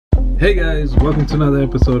Hey guys, welcome to another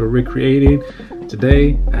episode of Recreating.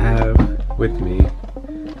 Today I have with me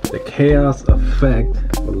the Chaos Effect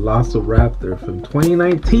Raptor from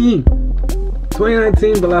 2019.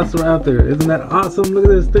 2019 Velociraptor. Isn't that awesome? Look at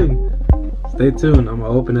this thing. Stay tuned. I'm gonna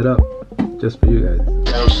open it up just for you guys.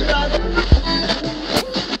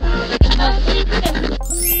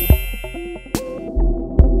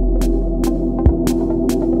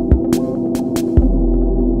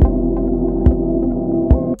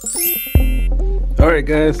 Alright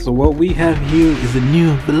guys, so what we have here is a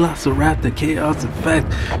new Velociraptor Chaos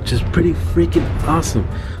Effect, which is pretty freaking awesome.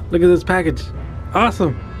 Look at this package.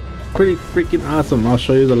 Awesome. Pretty freaking awesome. I'll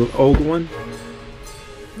show you the old one.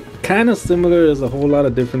 Kind of similar. There's a whole lot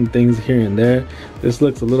of different things here and there. This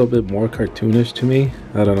looks a little bit more cartoonish to me.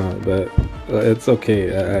 I don't know, but it's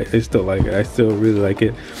okay. I still like it. I still really like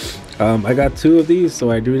it. I got two of these, so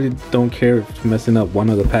I really don't care if messing up one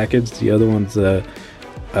of the package. The other one's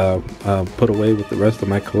put away with the rest of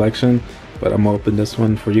my collection, but I'm gonna open this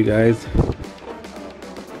one for you guys.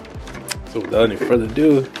 So without any further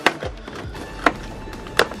ado,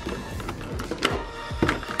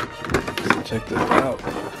 let's check this out.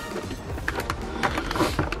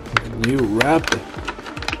 New Raptor.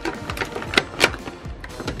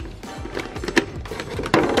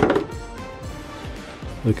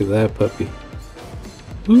 Look at that puppy.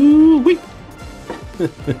 Woo-wee.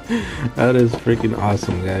 That is freaking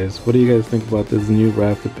awesome, guys. What do you guys think about this new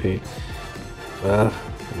Raptor paint? I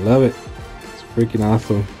love it. It's freaking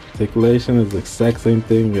awesome. Articulation is the exact same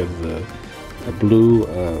thing as a blue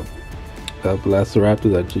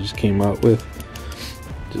Velociraptor that you just came out with.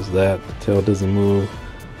 Just that the tail doesn't move.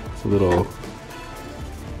 It's a little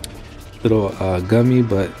gummy,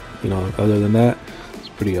 but you know, other than that, it's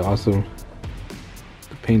pretty awesome.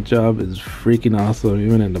 The paint job is freaking awesome,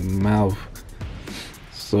 even in the mouth.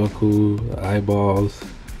 So cool. The eyeballs,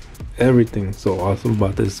 everything so awesome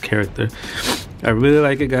about this character. I really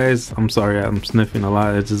like it, guys. I'm sorry I'm sniffing a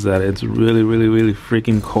lot. It's just that it's really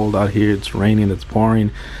freaking cold out here. It's raining, it's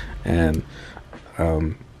pouring, and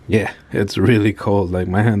yeah, it's really cold. Like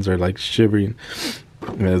my hands are like shivering.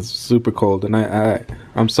 It's super cold, and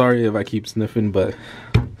I'm sorry if I keep sniffing, but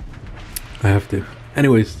I have to.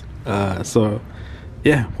 Anyways, so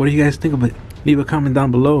yeah, what do you guys think of it? Leave a comment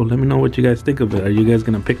down below. Let me know what you guys think of it. Are you guys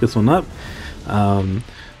gonna pick this one up?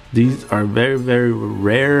 These are very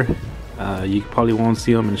rare. You probably won't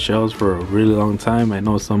see them in shelves for a really long time. I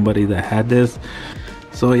know somebody that had this.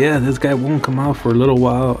 So yeah, this guy won't come out for a little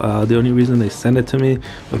while. The only reason they sent it to me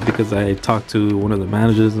was because I talked to one of the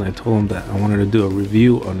managers and I told him that I wanted to do a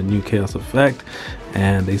review on the new Chaos Effect,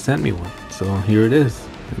 and they sent me one. So here it is,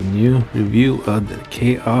 a new review of the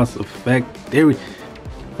Chaos Effect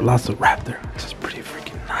Velociraptor. It's just pretty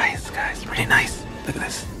freaking nice, guys. Really nice. Look at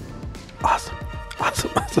this. Awesome.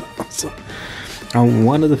 I'm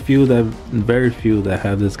one of the very few that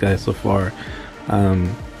have this guy so far.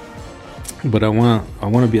 But I want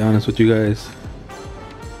to be honest with you guys.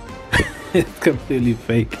 It's completely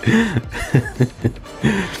fake.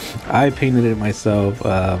 I painted it myself.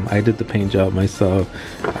 I did the paint job myself.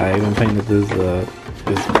 I even painted this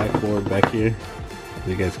backboard back here. As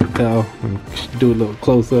you guys can tell, do a little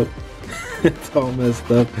close up. It's all messed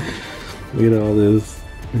up. Look at all this.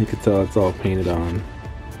 You can tell it's all painted on.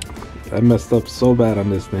 I messed up so bad on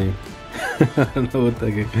this thing. I don't know what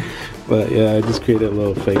thinking, but yeah, I just created a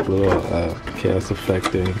little fake Chaos Effect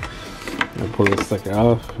thing. I pulled this sucker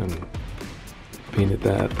off and painted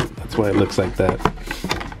that. That's why it looks like that.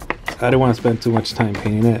 I didn't want to spend too much time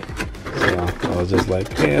painting it, so I was just like,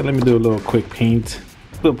 yeah, let me do a little quick paint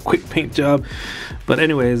job. But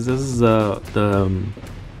anyways, this is the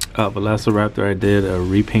Velociraptor. I did a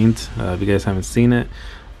repaint. If you guys haven't seen it,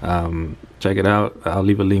 check it out. I'll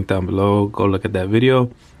leave a link down below. Go look at that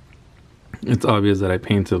video. It's obvious that I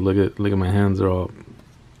painted. Look at my hands are all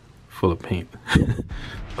full of paint.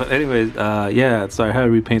 But anyways, yeah, so I had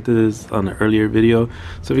repainted this on an earlier video,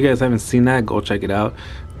 so if you guys haven't seen that, go check it out.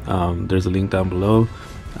 There's a link down below.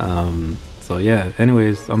 So yeah,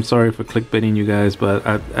 anyways, I'm sorry for clickbaiting you guys, but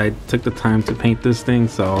I took the time to paint this thing,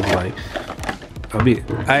 so I was like,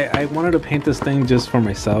 I wanted to paint this thing just for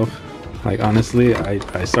myself. Like honestly,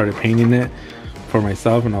 I started painting it for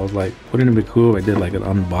myself, and I was like, wouldn't it be cool if I did like an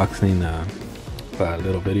unboxing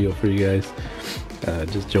little video for you guys,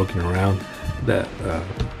 just joking around that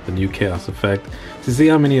the new Chaos Effect, to see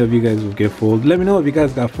how many of you guys will get fooled. Let me know if you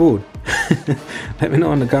guys got fooled. Let me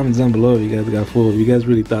know in the comments down below if you guys got fooled, if you guys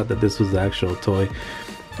really thought that this was the actual toy.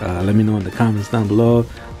 Let me know in the comments down below.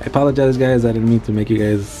 I apologize, guys. I didn't mean to make you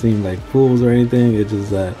guys seem like fools or anything. It's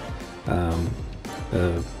just that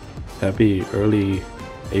happy early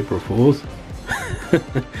April Fools.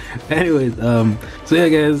 Anyways, so yeah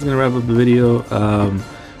guys, it's gonna wrap up the video.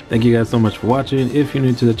 Thank you guys so much for watching. If you're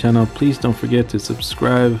new to the channel, please don't forget to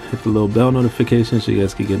subscribe, hit the little bell notification so you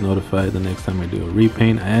guys can get notified the next time I do a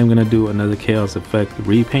repaint. I am gonna do another Chaos Effect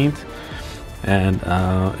repaint, and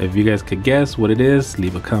if you guys could guess what it is,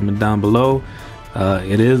 leave a comment down below.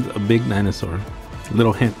 It is a big dinosaur.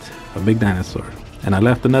 Little hint, a big dinosaur. And I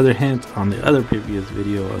left another hint on the other previous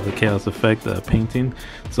video of the Chaos Effect painting,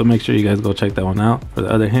 so make sure you guys go check that one out for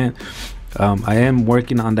the other hint. I am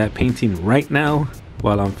working on that painting right now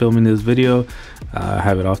while I'm filming this video. I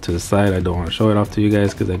have it off to the side. I don't want to show it off to you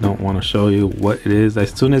guys because I don't want to show you what it is.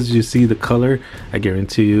 As soon as you see the color, I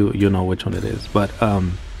guarantee you'll know which one it is. But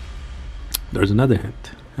there's another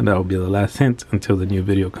hint, and that will be the last hint until the new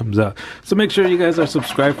video comes out. So make sure you guys are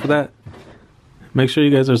subscribed for that. Make sure you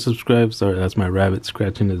guys are subscribed. Sorry, that's my rabbit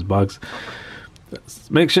scratching his box.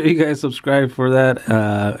 Make sure you guys subscribe for that,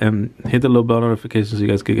 and hit the little bell notification so you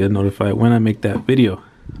guys can get notified when I make that video.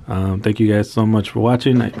 Thank you guys so much for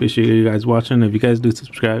watching. I appreciate you guys watching. If you guys do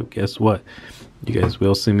subscribe, guess what? You guys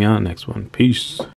will see me on the next one. Peace.